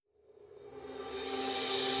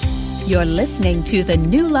You're listening to the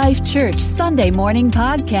New Life Church Sunday Morning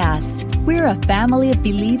Podcast. We're a family of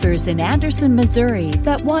believers in Anderson, Missouri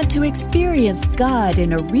that want to experience God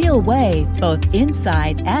in a real way, both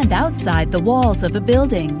inside and outside the walls of a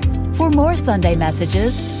building. For more Sunday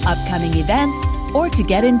messages, upcoming events, or to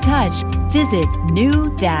get in touch, visit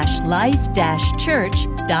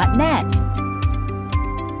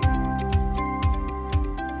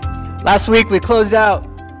new-life-church.net. Last week we closed out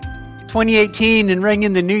 2018 and rang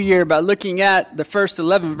in the new year by looking at the first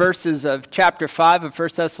 11 verses of chapter 5 of 1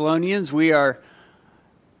 Thessalonians. We are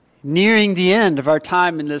nearing the end of our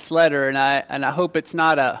time in this letter, and I hope it's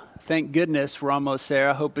not a thank goodness we're almost there.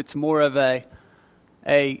 I hope it's more of a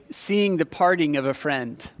seeing the parting of a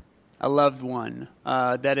friend, a loved one,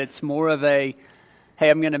 that it's more of a, hey,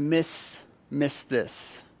 I'm going to miss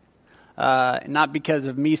this. Not because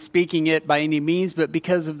of me speaking it by any means, but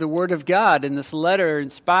because of the Word of God and this letter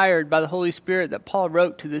inspired by the Holy Spirit that Paul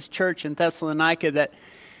wrote to this church in Thessalonica, that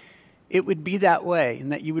it would be that way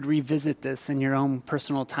and that you would revisit this in your own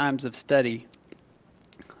personal times of study.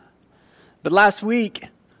 But last week,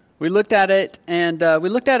 we looked at it, and we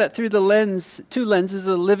looked at it through the two lenses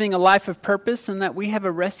of living a life of purpose, and that we have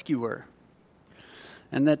a rescuer.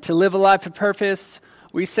 And that to live a life of purpose,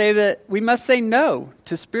 we say that we must say no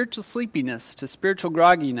to spiritual sleepiness, to spiritual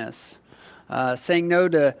grogginess, saying no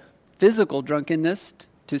to physical drunkenness,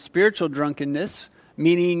 to spiritual drunkenness,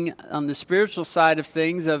 meaning on the spiritual side of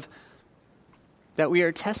things of that we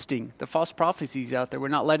are testing the false prophecies out there. We're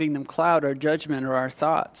not letting them cloud our judgment or our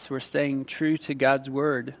thoughts. We're staying true to God's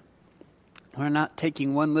Word. We're not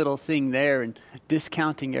taking one little thing there and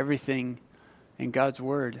discounting everything in God's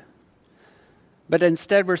Word. But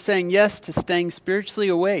instead we're saying yes to staying spiritually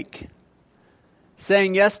awake,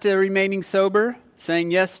 saying yes to remaining sober,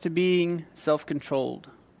 saying yes to being self-controlled.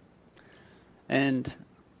 And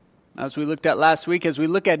as we looked at last week, as we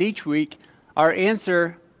look at each week, our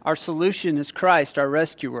answer, our solution is Christ, our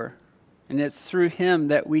rescuer. And it's through Him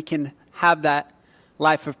that we can have that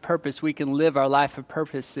life of purpose. We can live our life of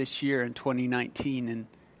purpose this year in 2019 and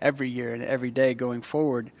every year and every day going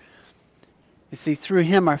forward. You see, through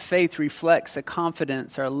Him our faith reflects a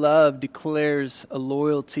confidence, our love declares a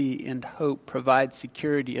loyalty, and hope provides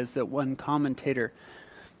security, as that one commentator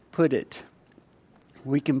put it.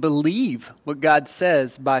 We can believe what God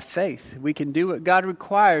says by faith. We can do what God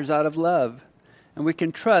requires out of love. And we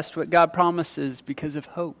can trust what God promises because of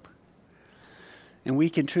hope. And we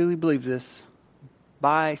can truly believe this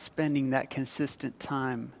by spending that consistent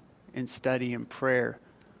time in study and prayer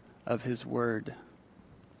of His Word.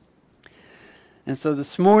 And so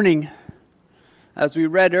this morning, as we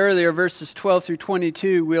read earlier, verses 12 through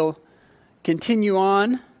 22, we'll continue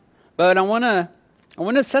on. But I want to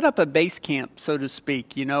set up a base camp, so to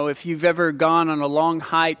speak. You know, if you've ever gone on a long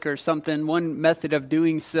hike or something, one method of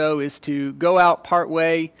doing so is to go out part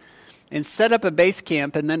way and set up a base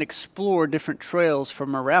camp and then explore different trails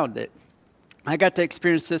from around it. I got to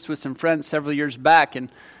experience this with some friends several years back, and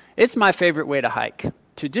it's my favorite way to hike.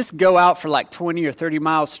 To just go out for like 20 or 30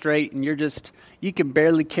 miles straight, and you can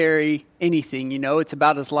barely carry anything, it's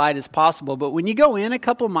about as light as possible. But when you go in a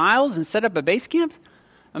couple miles and set up a base camp,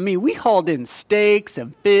 we hauled in steaks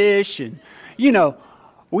and fish, and,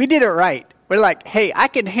 we did it right. We're like, hey, I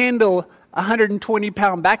can handle a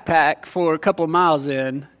 120-pound backpack for a couple miles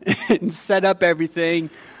in and set up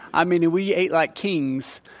everything. We ate like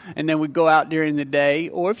kings, and then we'd go out during the day.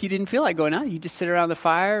 Or if you didn't feel like going out, you just sit around the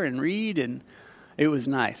fire and read, and it was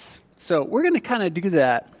nice. So we're going to kind of do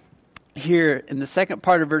that here in the second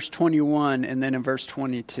part of verse 21 and then in verse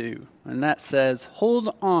 22. And that says,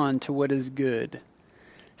 hold on to what is good.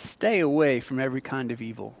 Stay away from every kind of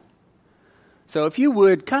evil. So if you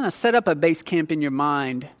would kind of set up a base camp in your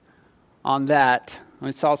mind on that.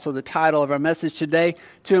 It's also the title of our message today,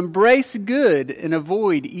 to embrace good and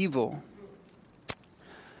avoid evil.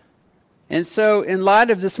 And so in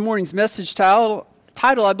light of this morning's message title,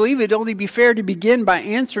 I believe it'd only be fair to begin by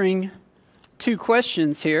answering two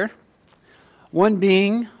questions here. One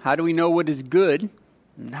being, how do we know what is good?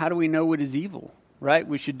 And how do we know what is evil? Right?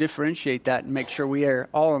 We should differentiate that and make sure we are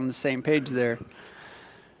all on the same page there.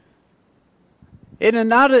 In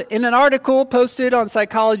an article posted on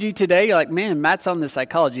Psychology Today, you're like, man, Matt's on the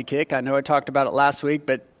psychology kick. I know I talked about it last week,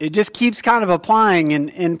 but it just keeps kind of applying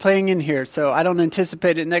and playing in here. So I don't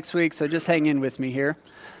anticipate it next week, so just hang in with me here.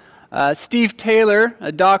 Steve Taylor,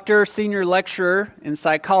 a doctor, senior lecturer in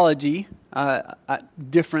psychology,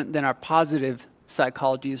 different than our positive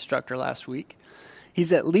psychology instructor last week.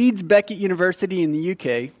 He's at Leeds Beckett University in the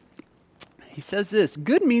UK. He says this,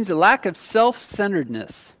 good means a lack of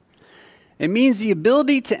self-centeredness. It means the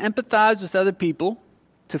ability to empathize with other people,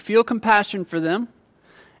 to feel compassion for them,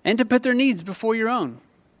 and to put their needs before your own.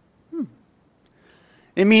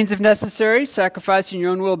 It means, if necessary, sacrificing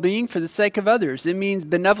your own well-being for the sake of others. It means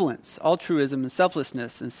benevolence, altruism, and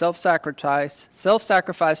selflessness, and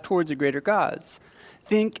self-sacrifice towards a greater cause.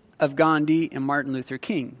 Think of Gandhi and Martin Luther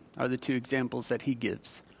King are the two examples that he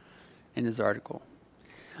gives in his article.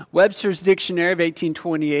 Webster's Dictionary of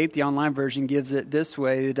 1828, the online version, gives it this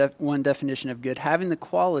way, one definition of good: having the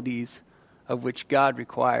qualities of which God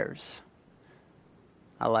requires.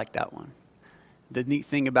 I like that one. The neat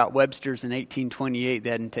thing about Webster's in 1828, they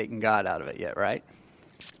hadn't taken God out of it yet, right?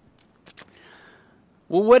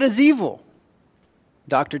 Well, what is evil?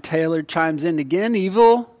 Dr. Taylor chimes in again.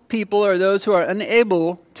 Evil people are those who are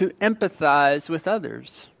unable to empathize with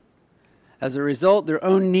others. As a result, their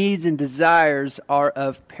own needs and desires are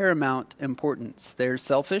of paramount importance. They are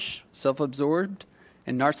selfish, self-absorbed,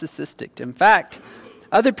 and narcissistic. In fact,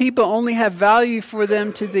 other people only have value for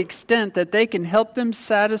them to the extent that they can help them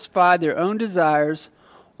satisfy their own desires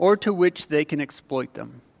or to which they can exploit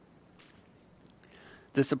them.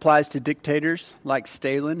 This applies to dictators like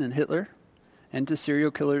Stalin and Hitler, and to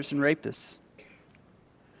serial killers and rapists.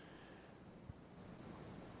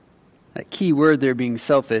 That key word there being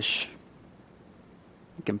selfish.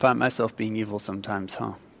 I can find myself being evil sometimes,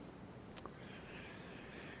 huh?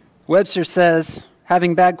 Webster says,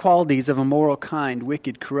 having bad qualities of a moral kind,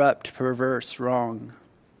 wicked, corrupt, perverse, wrong.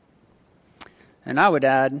 And I would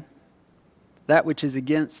add, that which is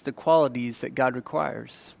against the qualities that God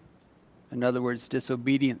requires. In other words,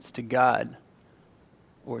 disobedience to God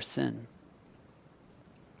or sin.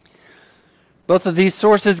 Both of these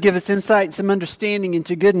sources give us insight and some understanding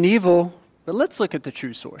into good and evil, but let's look at the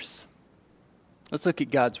true source. Let's look at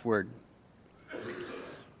God's Word.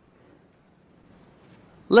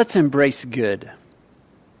 Let's embrace good.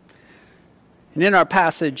 And in our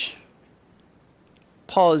passage,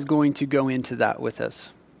 Paul is going to go into that with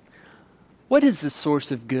us. What is the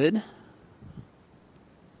source of good?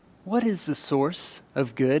 What is the source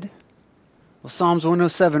of good? Well, Psalms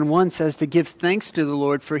 107:1 says to give thanks to the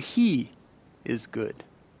Lord, for He is good.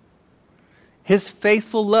 His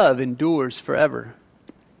faithful love endures forever.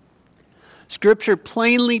 Scripture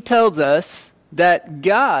plainly tells us that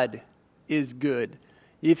God is good.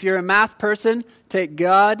 If you're a math person, take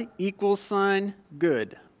God =,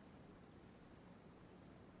 good.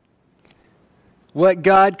 What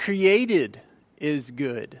God created is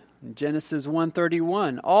good. In Genesis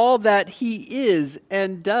 1:31, all that He is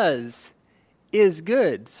and does is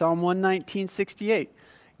good. Psalm 119:68.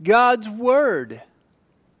 God's Word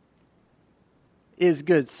is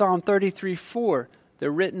good. Psalm 33:4,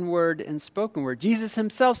 the written word and spoken word. Jesus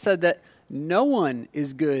Himself said that no one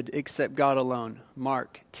is good except God alone.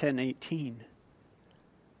 Mark 10:18.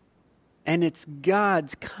 And it's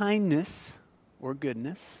God's kindness or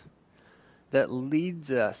goodness that leads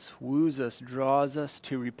us, woos us, draws us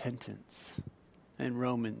to repentance. In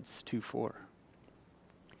Romans 2:4.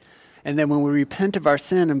 And then when we repent of our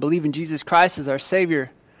sin and believe in Jesus Christ as our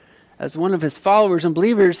Savior, as one of His followers and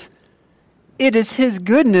believers, it is His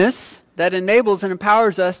goodness that enables and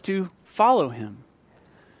empowers us to follow Him.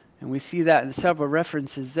 And we see that in several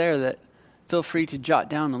references there that feel free to jot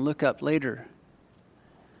down and look up later.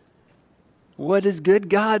 What is good?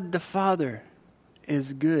 God the Father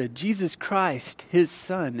is good. Jesus Christ, His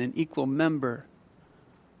Son, an equal member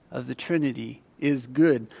of the Trinity, is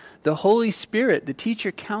good. The Holy Spirit, the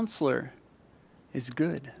teacher counselor, is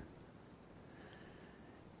good.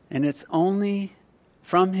 And it's only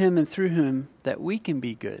from Him and through Him that we can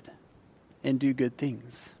be good and do good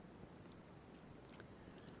things.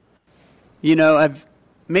 You know,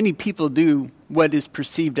 many people do what is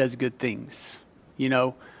perceived as good things. You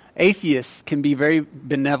know, atheists can be very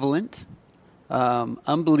benevolent.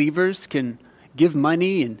 Unbelievers can give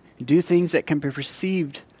money and do things that can be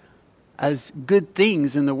perceived as good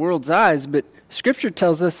things in the world's eyes. But Scripture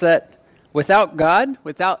tells us that without God,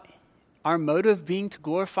 without our motive being to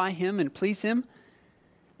glorify Him and please Him,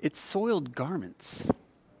 it's soiled garments.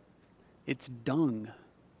 It's dung.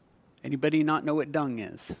 Anybody not know what dung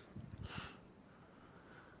is?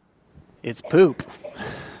 It's poop.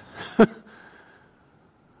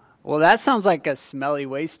 Well, that sounds like a smelly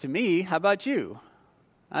waste to me. How about you?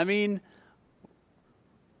 I mean,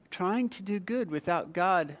 trying to do good without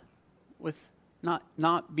God, with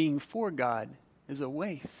not being for God, is a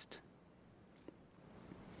waste.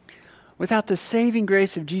 Without the saving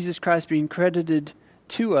grace of Jesus Christ being credited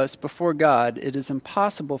to us before God, it is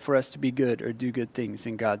impossible for us to be good or do good things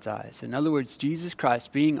in God's eyes. In other words, Jesus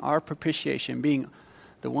Christ being our propitiation, being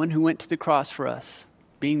the one who went to the cross for us,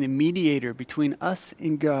 being the mediator between us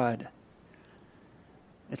and God,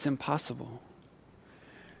 it's impossible.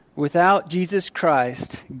 Without Jesus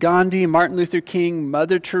Christ, Gandhi, Martin Luther King,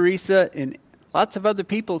 Mother Teresa, and lots of other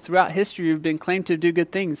people throughout history who've been claimed to do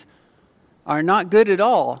good things are not good at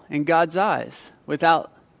all in God's eyes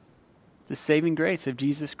without the saving grace of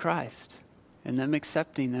Jesus Christ and them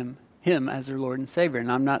accepting Him as their Lord and Savior.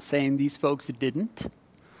 And I'm not saying these folks didn't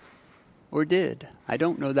or did. I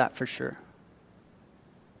don't know that for sure.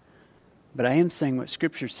 But I am saying what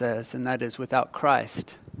Scripture says, and that is without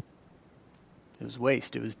Christ, it was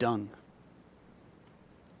waste, it was dung.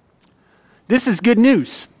 This is good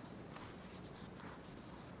news.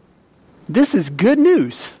 This is good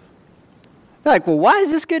news. They're like, well, why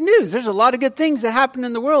is this good news? There's a lot of good things that happen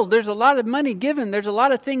in the world. There's a lot of money given. There's a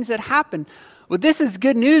lot of things that happen. Well, this is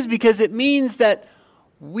good news because it means that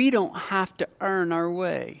we don't have to earn our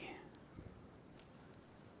way.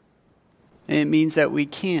 And it means that we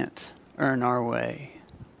can't earn our way.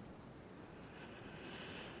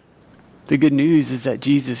 The good news is that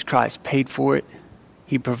Jesus Christ paid for it.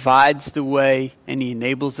 He provides the way and He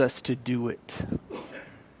enables us to do it.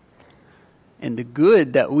 And the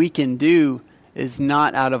good that we can do is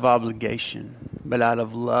not out of obligation, but out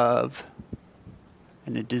of love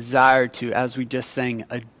and a desire to, as we just sang,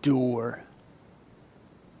 adore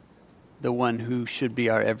the one who should be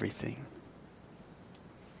our everything.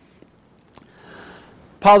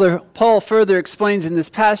 Paul further explains in this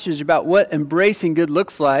passage about what embracing good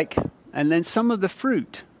looks like, and then some of the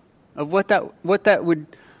fruit of what that would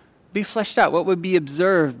be fleshed out, what would be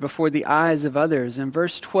observed before the eyes of others. In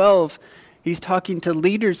verse 12, he's talking to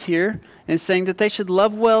leaders here and saying that they should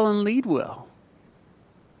love well and lead well.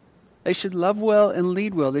 They should love well and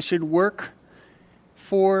lead well. They should work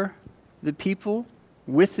for the people,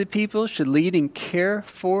 with the people, should lead and care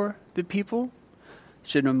for the people,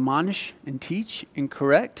 should admonish and teach and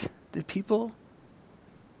correct the people.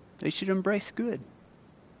 They should embrace good.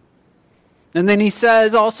 And then he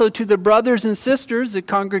says also to the brothers and sisters, the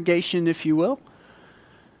congregation, if you will,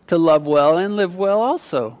 to love well and live well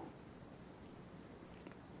also.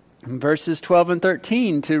 In verses 12 and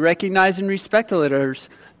 13, to recognize and respect the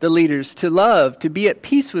leaders, to love, to be at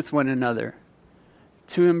peace with one another,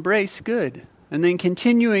 to embrace good. And then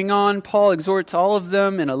continuing on, Paul exhorts all of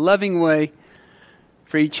them in a loving way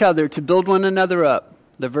for each other to build one another up.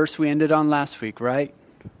 The verse we ended on last week, right?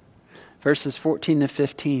 Verses 14 to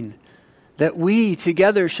 15. That we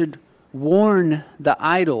together should warn the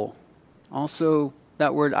idle. Also,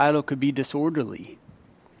 that word idle could be disorderly.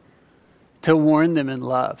 To warn them in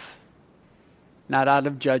love. Not out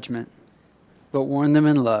of judgment, but warn them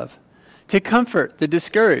in love. To comfort the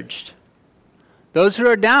discouraged. Those who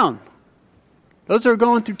are down. Those who are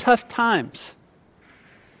going through tough times.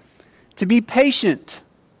 To be patient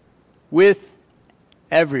with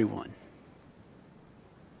everyone.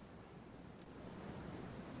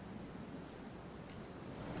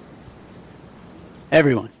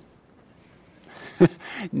 Everyone.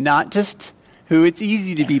 Not just who it's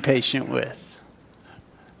easy to be patient with.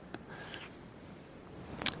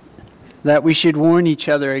 That we should warn each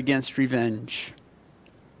other against revenge.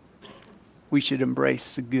 We should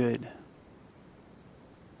embrace the good.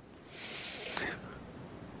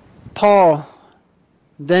 Paul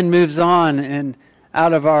then moves on, and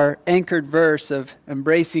out of our anchored verse of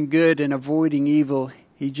embracing good and avoiding evil,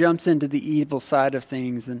 he jumps into the evil side of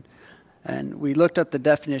things. And we looked at the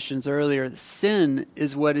definitions earlier. Sin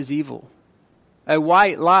is what is evil. A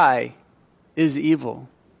white lie is evil.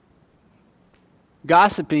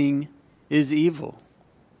 Gossiping is evil.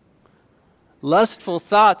 Lustful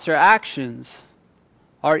thoughts or actions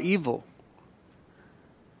are evil.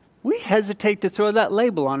 We hesitate to throw that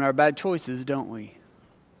label on our bad choices, don't we?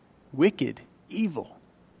 Wicked, evil.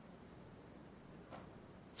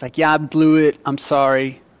 It's like, yeah, I blew it. I'm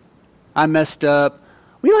sorry. I messed up.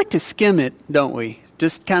 We like to skim it, don't we?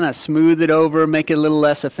 Just kind of smooth it over, make it a little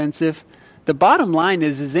less offensive. The bottom line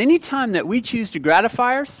is any time that we choose to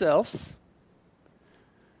gratify ourselves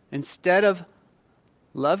instead of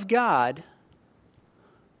love God,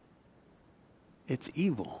 it's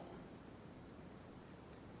evil.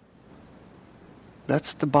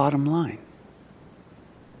 That's the bottom line.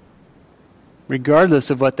 Regardless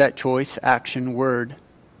of what that choice, action, word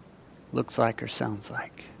looks like or sounds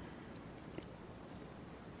like.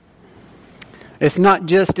 It's not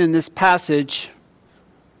just in this passage,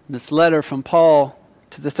 this letter from Paul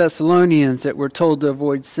to the Thessalonians, that we're told to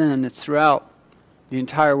avoid sin. It's throughout the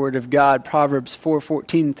entire Word of God. Proverbs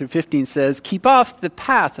 4:14 through 15 says, "Keep off the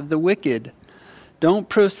path of the wicked. Don't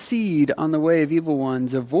proceed on the way of evil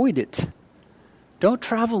ones. Avoid it. Don't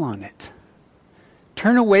travel on it.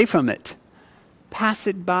 Turn away from it. Pass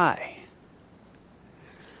it by."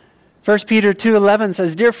 1 Peter 2:11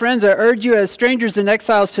 says, "Dear friends, I urge you as strangers and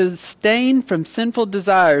exiles to abstain from sinful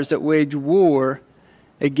desires that wage war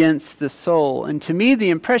against the soul." And to me, the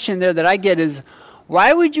impression there that I get is,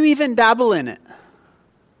 why would you even dabble in it?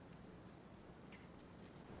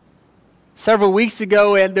 Several weeks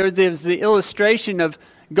ago, and there was the illustration of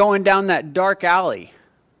going down that dark alley.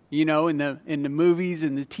 You know, in the movies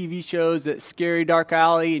and the TV shows, that scary dark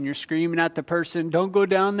alley, and you're screaming at the person, "Don't go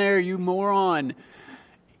down there, you moron.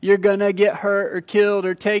 You're going to get hurt or killed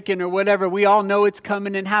or taken," or whatever. We all know it's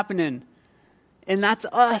coming and happening. And that's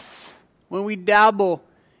us when we dabble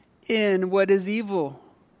in what is evil.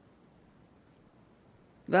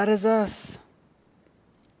 That is us.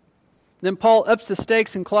 Then Paul ups the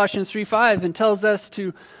stakes in Colossians 3:5 and tells us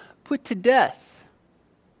to put to death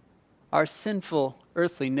our sinful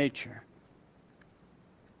earthly nature.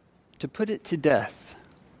 To put it to death.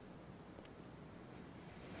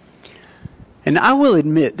 And I will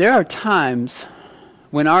admit, there are times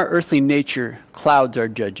when our earthly nature clouds our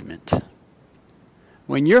judgment.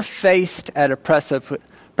 When you're faced at a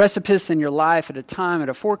precipice in your life, at a time, at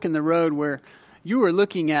a fork in the road where you are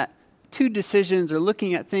looking at two decisions or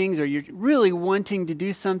looking at things, or you're really wanting to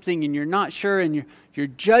do something and you're not sure, and your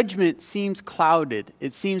judgment seems clouded.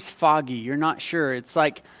 It seems foggy. You're not sure. It's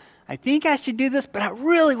like, I think I should do this, but I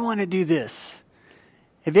really want to do this.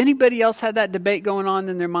 Have anybody else had that debate going on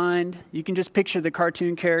in their mind? You can just picture the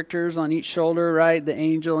cartoon characters on each shoulder, right? The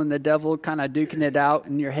angel and the devil kind of duking it out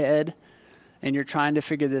in your head, and you're trying to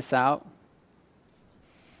figure this out.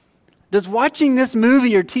 Does watching this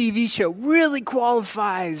movie or TV show really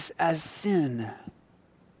qualifies as sin?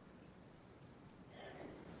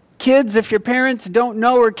 Kids, if your parents don't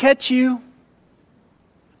know or catch you,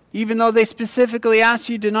 even though they specifically ask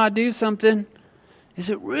you to not do something, is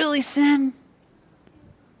it really sin?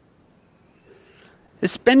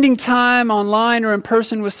 Is spending time online or in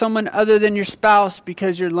person with someone other than your spouse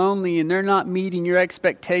because you're lonely and they're not meeting your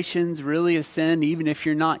expectations really a sin, even if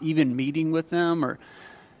you're not even meeting with them or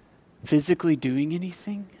physically doing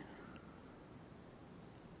anything?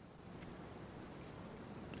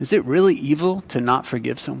 Is it really evil to not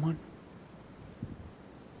forgive someone?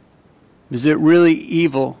 Is it really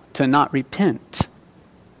evil to not repent?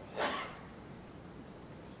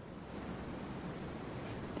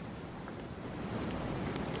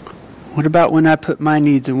 What about when I put my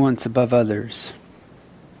needs and wants above others?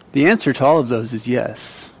 The answer to all of those is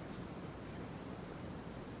yes.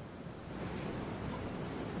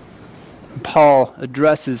 Paul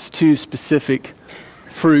addresses two specific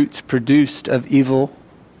fruits produced of evil.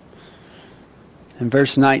 In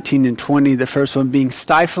verse 19 and 20, the first one being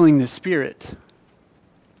stifling the spirit.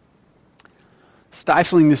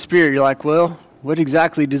 Stifling the spirit. You're like, well, what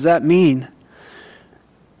exactly does that mean?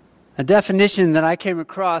 A definition that I came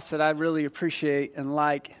across that I really appreciate and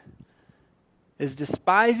like is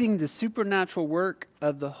despising the supernatural work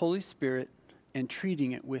of the Holy Spirit and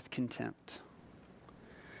treating it with contempt.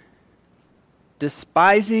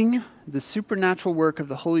 Despising the supernatural work of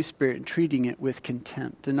the Holy Spirit and treating it with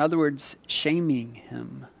contempt. In other words, shaming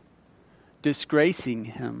Him, disgracing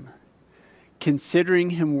Him,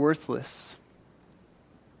 considering Him worthless.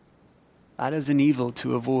 That is an evil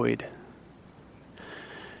to avoid.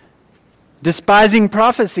 Despising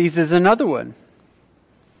prophecies is another one,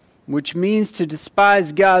 which means to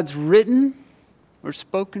despise God's written or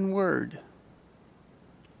spoken word.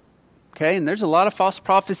 Okay, and there's a lot of false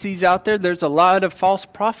prophecies out there. There's a lot of false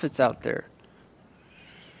prophets out there.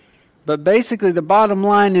 But basically the bottom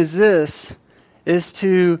line is this, is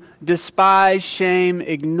to despise, shame,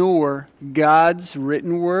 ignore God's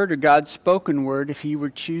written word or God's spoken word if He were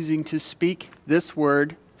choosing to speak this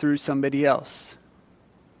word through somebody else.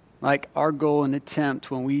 Like our goal and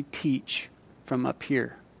attempt when we teach from up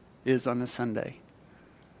here is on a Sunday.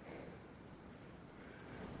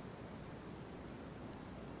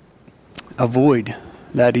 Avoid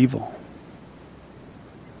that evil.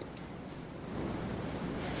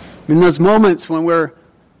 In those moments when we're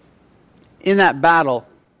in that battle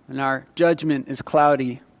and our judgment is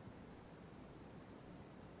cloudy,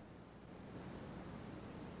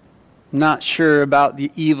 not sure about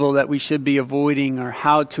the evil that we should be avoiding or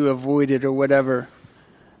how to avoid it or whatever,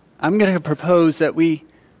 I'm going to propose that we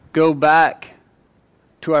go back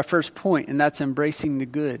to our first point, and that's embracing the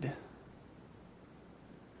good.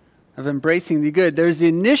 Of embracing the good. There's the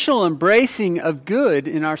initial embracing of good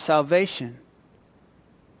in our salvation.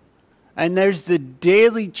 And there's the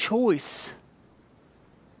daily choice,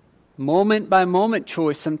 moment by moment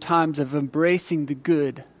choice sometimes of embracing the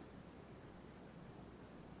good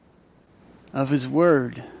of His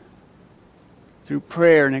Word through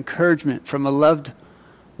prayer and encouragement from a loved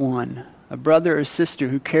one a brother or sister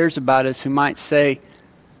who cares about us, who might say,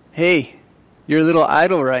 hey, you're a little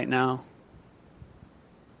idle right now.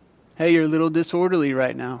 Hey, you're a little disorderly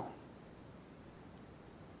right now.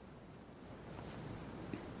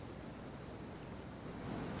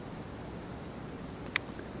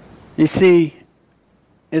 You see,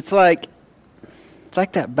 it's like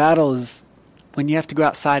that battle is when you have to go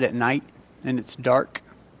outside at night and it's dark.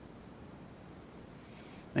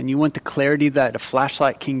 And you want the clarity that a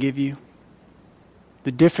flashlight can give you.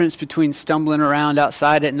 The difference between stumbling around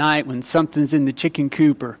outside at night when something's in the chicken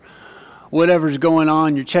coop or whatever's going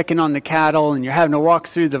on, you're checking on the cattle and you're having to walk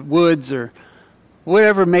through the woods or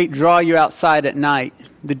whatever may draw you outside at night.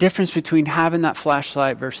 The difference between having that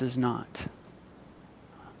flashlight versus not.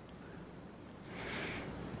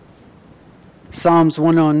 Psalms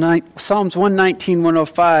 119,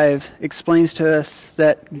 105 explains to us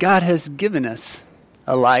that God has given us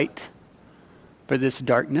a light for this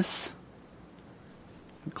darkness,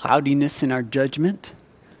 cloudiness in our judgment.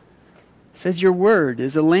 It says, your word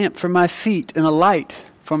is a lamp for my feet and a light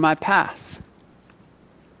for my path.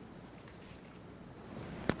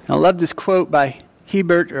 I love this quote by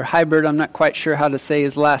Hebert, I'm not quite sure how to say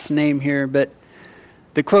his last name here, but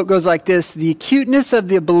the quote goes like this: the acuteness of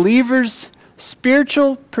the believer's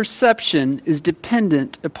spiritual perception is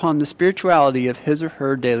dependent upon the spirituality of his or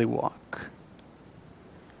her daily walk.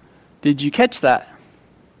 Did you catch that?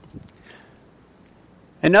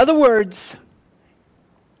 In other words,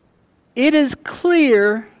 it is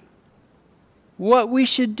clear what we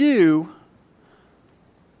should do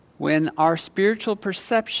when our spiritual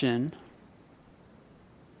perception,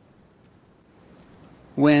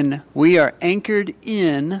 when we are anchored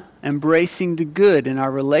in embracing the good in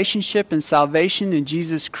our relationship and salvation in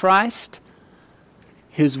Jesus Christ,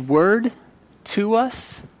 His Word to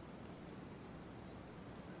us,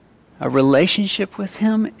 a relationship with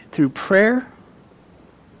Him through prayer,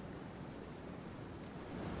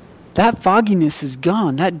 that fogginess is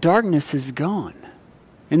gone, that darkness is gone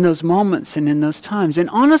in those moments and in those times. And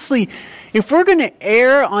honestly, if we're going to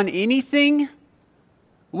err on anything,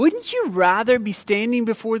 wouldn't you rather be standing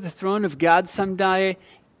before the throne of God someday,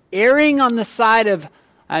 erring on the side of,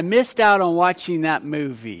 I missed out on watching that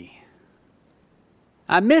movie.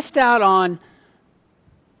 I missed out on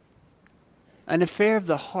an affair of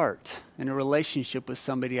the heart in a relationship with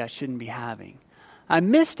somebody I shouldn't be having. I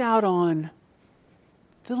missed out on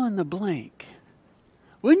fill in the blank.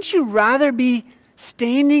 Wouldn't you rather be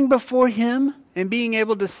standing before Him and being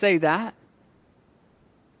able to say that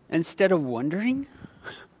instead of wondering?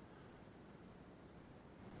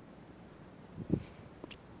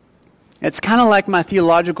 It's kind of like my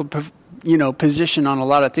theological, position on a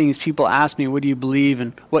lot of things. People ask me, what do you believe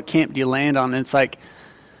and what camp do you land on? And it's like,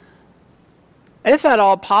 if at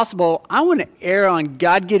all possible, I want to err on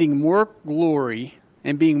God getting more glory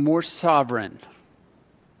and being more sovereign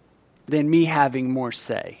than me having more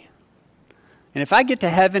say. And if I get to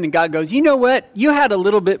heaven and God goes, you know what? You had a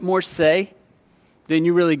little bit more say than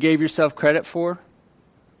you really gave yourself credit for.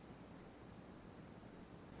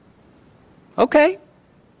 Okay.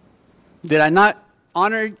 Did I not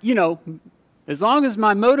honor, as long as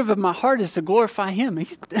my motive of my heart is to glorify Him.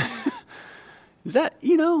 Is that,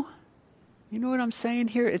 you know what I'm saying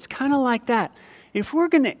here? It's kind of like that. If we're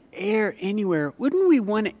going to err anywhere, wouldn't we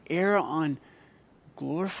want to err on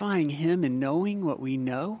glorifying Him and knowing what we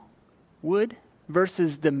know would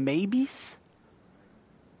versus the maybes?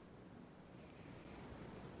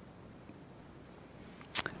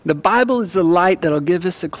 The Bible is the light that'll give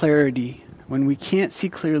us the clarity when we can't see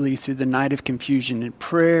clearly through the night of confusion, and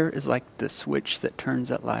prayer is like the switch that turns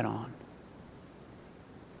that light on.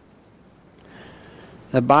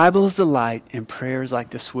 The Bible is the light, and prayer is like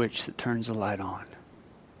the switch that turns the light on.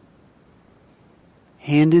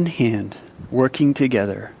 Hand in hand, working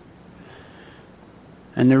together.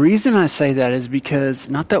 And the reason I say that is because,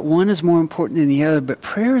 not that one is more important than the other, but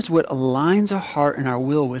prayer is what aligns our heart and our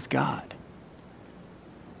will with God.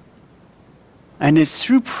 And it's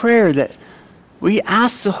through prayer that we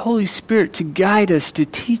ask the Holy Spirit to guide us, to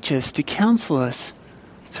teach us, to counsel us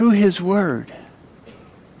through His Word.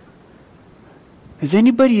 Has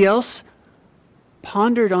anybody else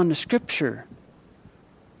pondered on the Scripture,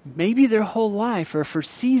 maybe their whole life or for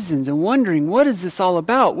seasons, and wondering, what is this all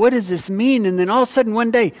about? What does this mean? And then all of a sudden one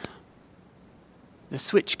day, the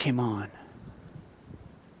switch came on.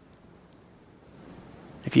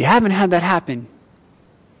 If you haven't had that happen,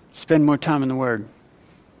 spend more time in the Word.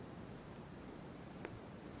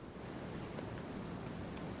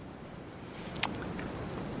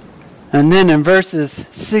 And then in verses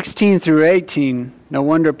 16 through 18, no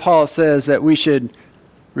wonder Paul says that we should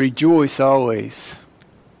rejoice always.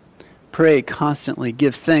 Pray constantly.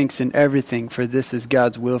 Give thanks in everything, for this is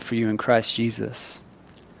God's will for you in Christ Jesus.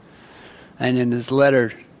 And in his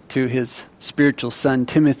letter to his spiritual son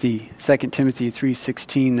Timothy, 2 Timothy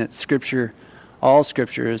 3:16, that all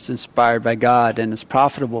Scripture is inspired by God and is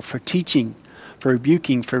profitable for teaching, for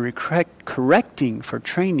rebuking, for correcting, for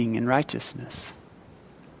training in righteousness.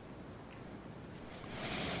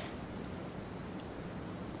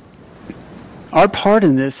 Our part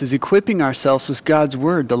in this is equipping ourselves with God's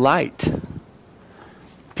Word, the light.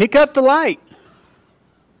 Pick up the light.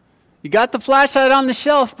 You got the flashlight on the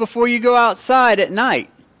shelf before you go outside at night.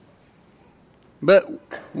 But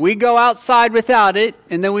we go outside without it,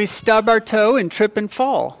 and then we stub our toe and trip and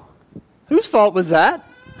fall. Whose fault was that?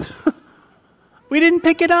 We didn't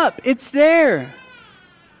pick it up. It's there.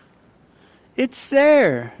 It's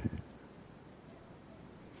there.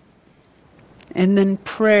 And then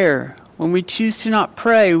prayer. When we choose to not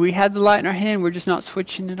pray, we have the light in our hand, we're just not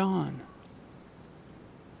switching it on.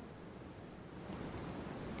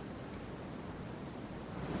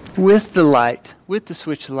 With the light, with the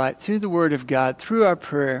switch of light, through the Word of God, through our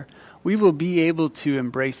prayer, we will be able to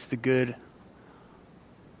embrace the good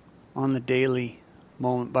on the daily,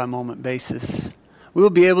 moment-by-moment basis. We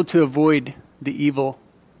will be able to avoid the evil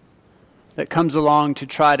that comes along to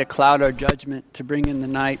try to cloud our judgment, to bring in the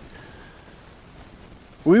night.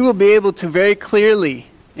 We will be able to very clearly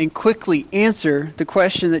and quickly answer the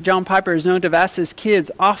question that John Piper is known to have asked his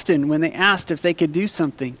kids often when they asked if they could do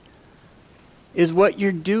something. Is what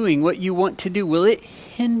you're doing, what you want to do, will it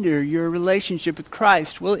hinder your relationship with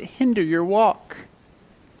Christ? Will it hinder your walk?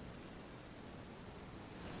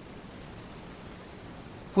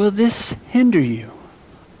 Will this hinder you?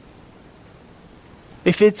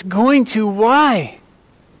 If it's going to, why?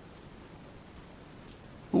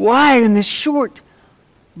 Why in this short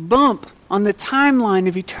bump on the timeline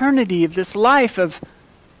of eternity of this life of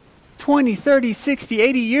 20, 30, 60,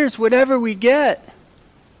 80 years, whatever we get?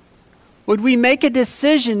 Would we make a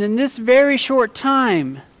decision in this very short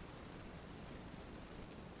time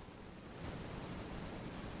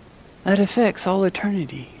that affects all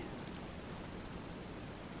eternity?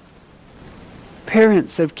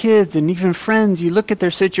 Parents of kids and even friends, you look at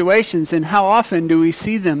their situations, and how often do we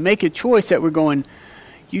see them make a choice that we're going,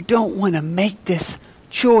 you don't want to make this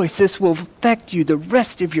choice. This will affect you the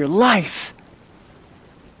rest of your life.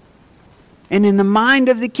 And in the mind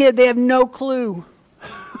of the kid, they have no clue.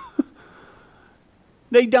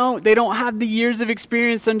 They don't have the years of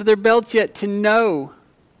experience under their belts yet to know.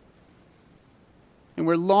 And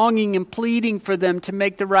we're longing and pleading for them to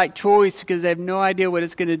make the right choice because they have no idea what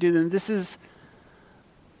it's going to do to them. This is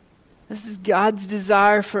God's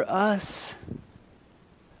desire for us.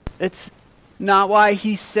 It's not why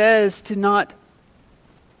He says to not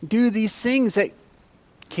do these things that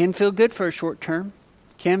can feel good for a short term,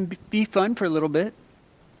 can be fun for a little bit.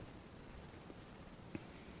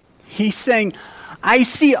 He's saying, I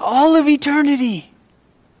see all of eternity.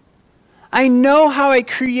 I know how I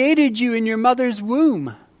created you in your mother's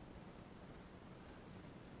womb.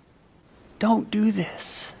 Don't do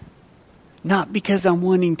this. Not because I'm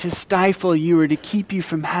wanting to stifle you or to keep you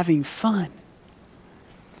from having fun.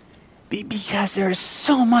 Because there is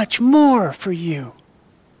so much more for you.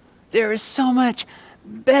 There is so much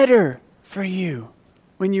better for you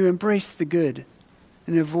when you embrace the good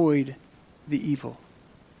and avoid the evil.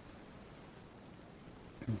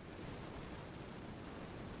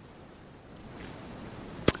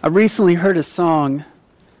 I recently heard a song.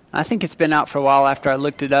 I think it's been out for a while after I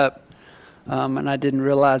looked it up, and I didn't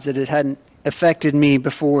realize that it hadn't affected me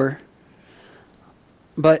before.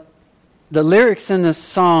 But the lyrics in the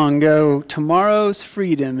song go, tomorrow's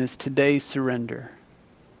freedom is today's surrender.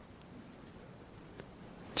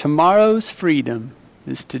 Tomorrow's freedom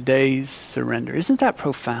is today's surrender. Isn't that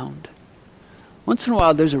profound? Once in a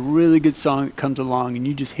while there's a really good song that comes along and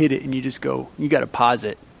you just hit it and you just go, you got to pause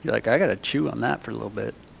it. You're like, I got to chew on that for a little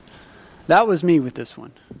bit. That was me with this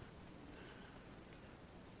one.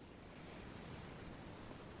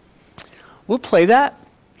 We'll play that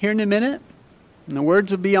here in a minute, and the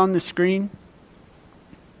words will be on the screen.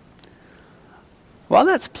 While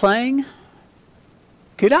that's playing,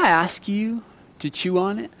 could I ask you to chew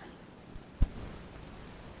on it?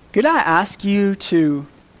 Could I ask you to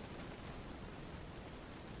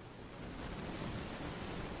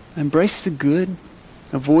embrace the good,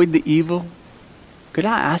 avoid the evil? Could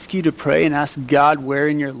I ask you to pray and ask God where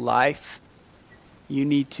in your life you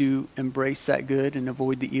need to embrace that good and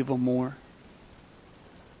avoid the evil more?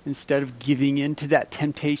 Instead of giving in to that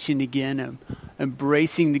temptation again, of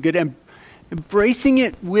embracing the good, and embracing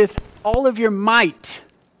it with all of your might,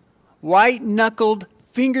 white-knuckled,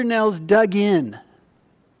 fingernails dug in.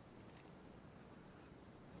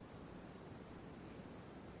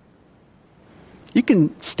 You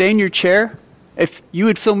can stay in your chair. If you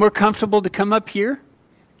would feel more comfortable to come up here,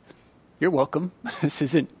 you're welcome. This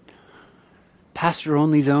isn't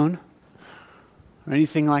pastor-only zone or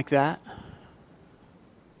anything like that.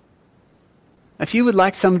 If you would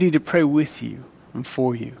like somebody to pray with you and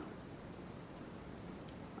for you,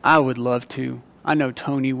 I would love to. I know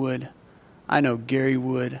Tony would. I know Gary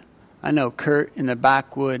would. I know Kurt in the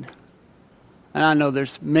back would. And I know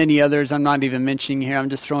there's many others I'm not even mentioning here. I'm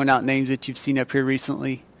just throwing out names that you've seen up here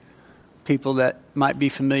recently. People that might be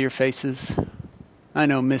familiar faces. I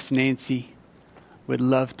know Miss Nancy would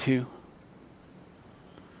love to.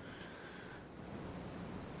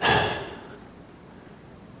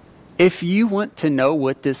 If you want to know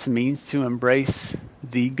what this means to embrace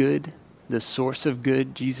the good, the source of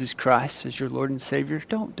good, Jesus Christ as your Lord and Savior,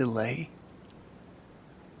 don't delay.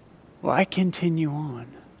 Why continue on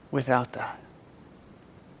without that?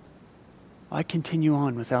 Why continue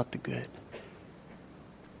on without the good?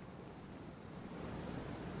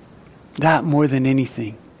 That more than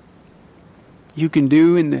anything, you can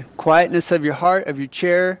do in the quietness of your heart, of your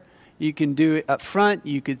chair. You can do it up front.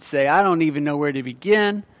 You could say, I don't even know where to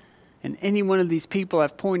begin. And any one of these people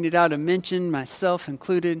I've pointed out and mentioned, myself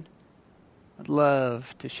included, I'd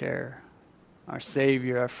love to share our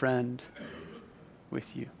Savior, our friend,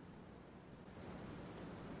 with you.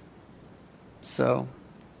 So,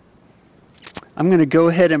 I'm going to go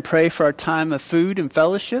ahead and pray for our time of food and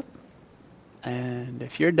fellowship. And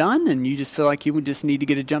if you're done and you just feel like you would just need to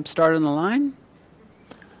get a jump start on the line,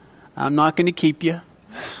 I'm not going to keep you.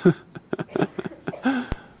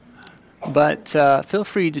 But feel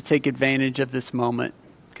free to take advantage of this moment,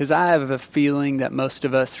 because I have a feeling that most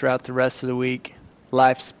of us throughout the rest of the week,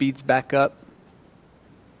 life speeds back up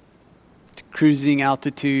to cruising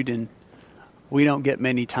altitude, and we don't get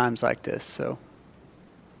many times like this. So,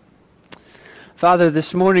 Father,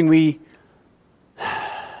 this morning we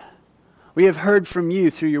have heard from you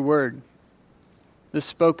through your word, the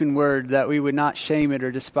spoken word, that we would not shame it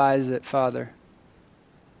or despise it, Father.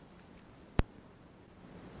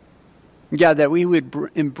 God, that we would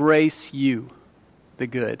embrace you, the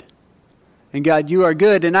good. And God, you are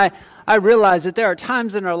good. And I realize that there are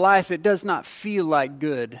times in our life it does not feel like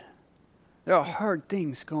good. There are hard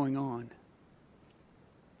things going on.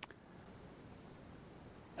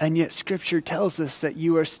 And yet Scripture tells us that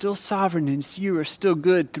you are still sovereign and you are still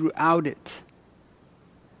good throughout it.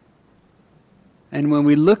 And when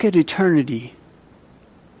we look at eternity,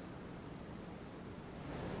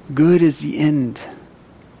 good is the end.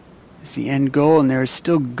 Is the end goal, and there is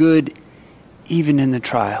still good even in the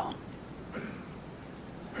trial.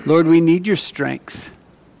 Lord, we need your strength.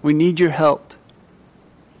 We need your help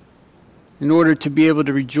in order to be able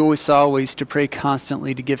to rejoice always, to pray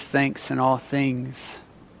constantly, to give thanks in all things,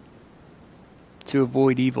 to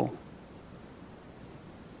avoid evil.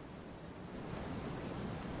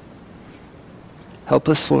 Help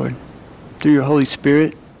us, Lord, through your Holy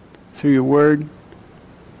Spirit, through your word,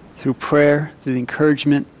 through prayer, through the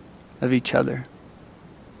encouragement of each other.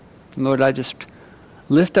 And Lord, I just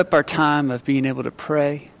lift up our time of being able to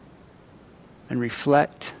pray and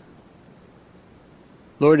reflect.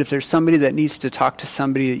 Lord, if there's somebody that needs to talk to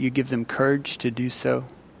somebody, that you give them courage to do so.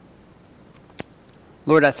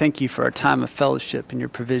 Lord, I thank you for our time of fellowship and your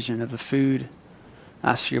provision of the food.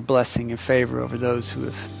 I ask for your blessing and favor over those who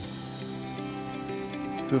have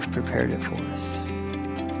prepared it for us.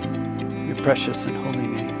 In your precious and holy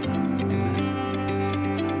name.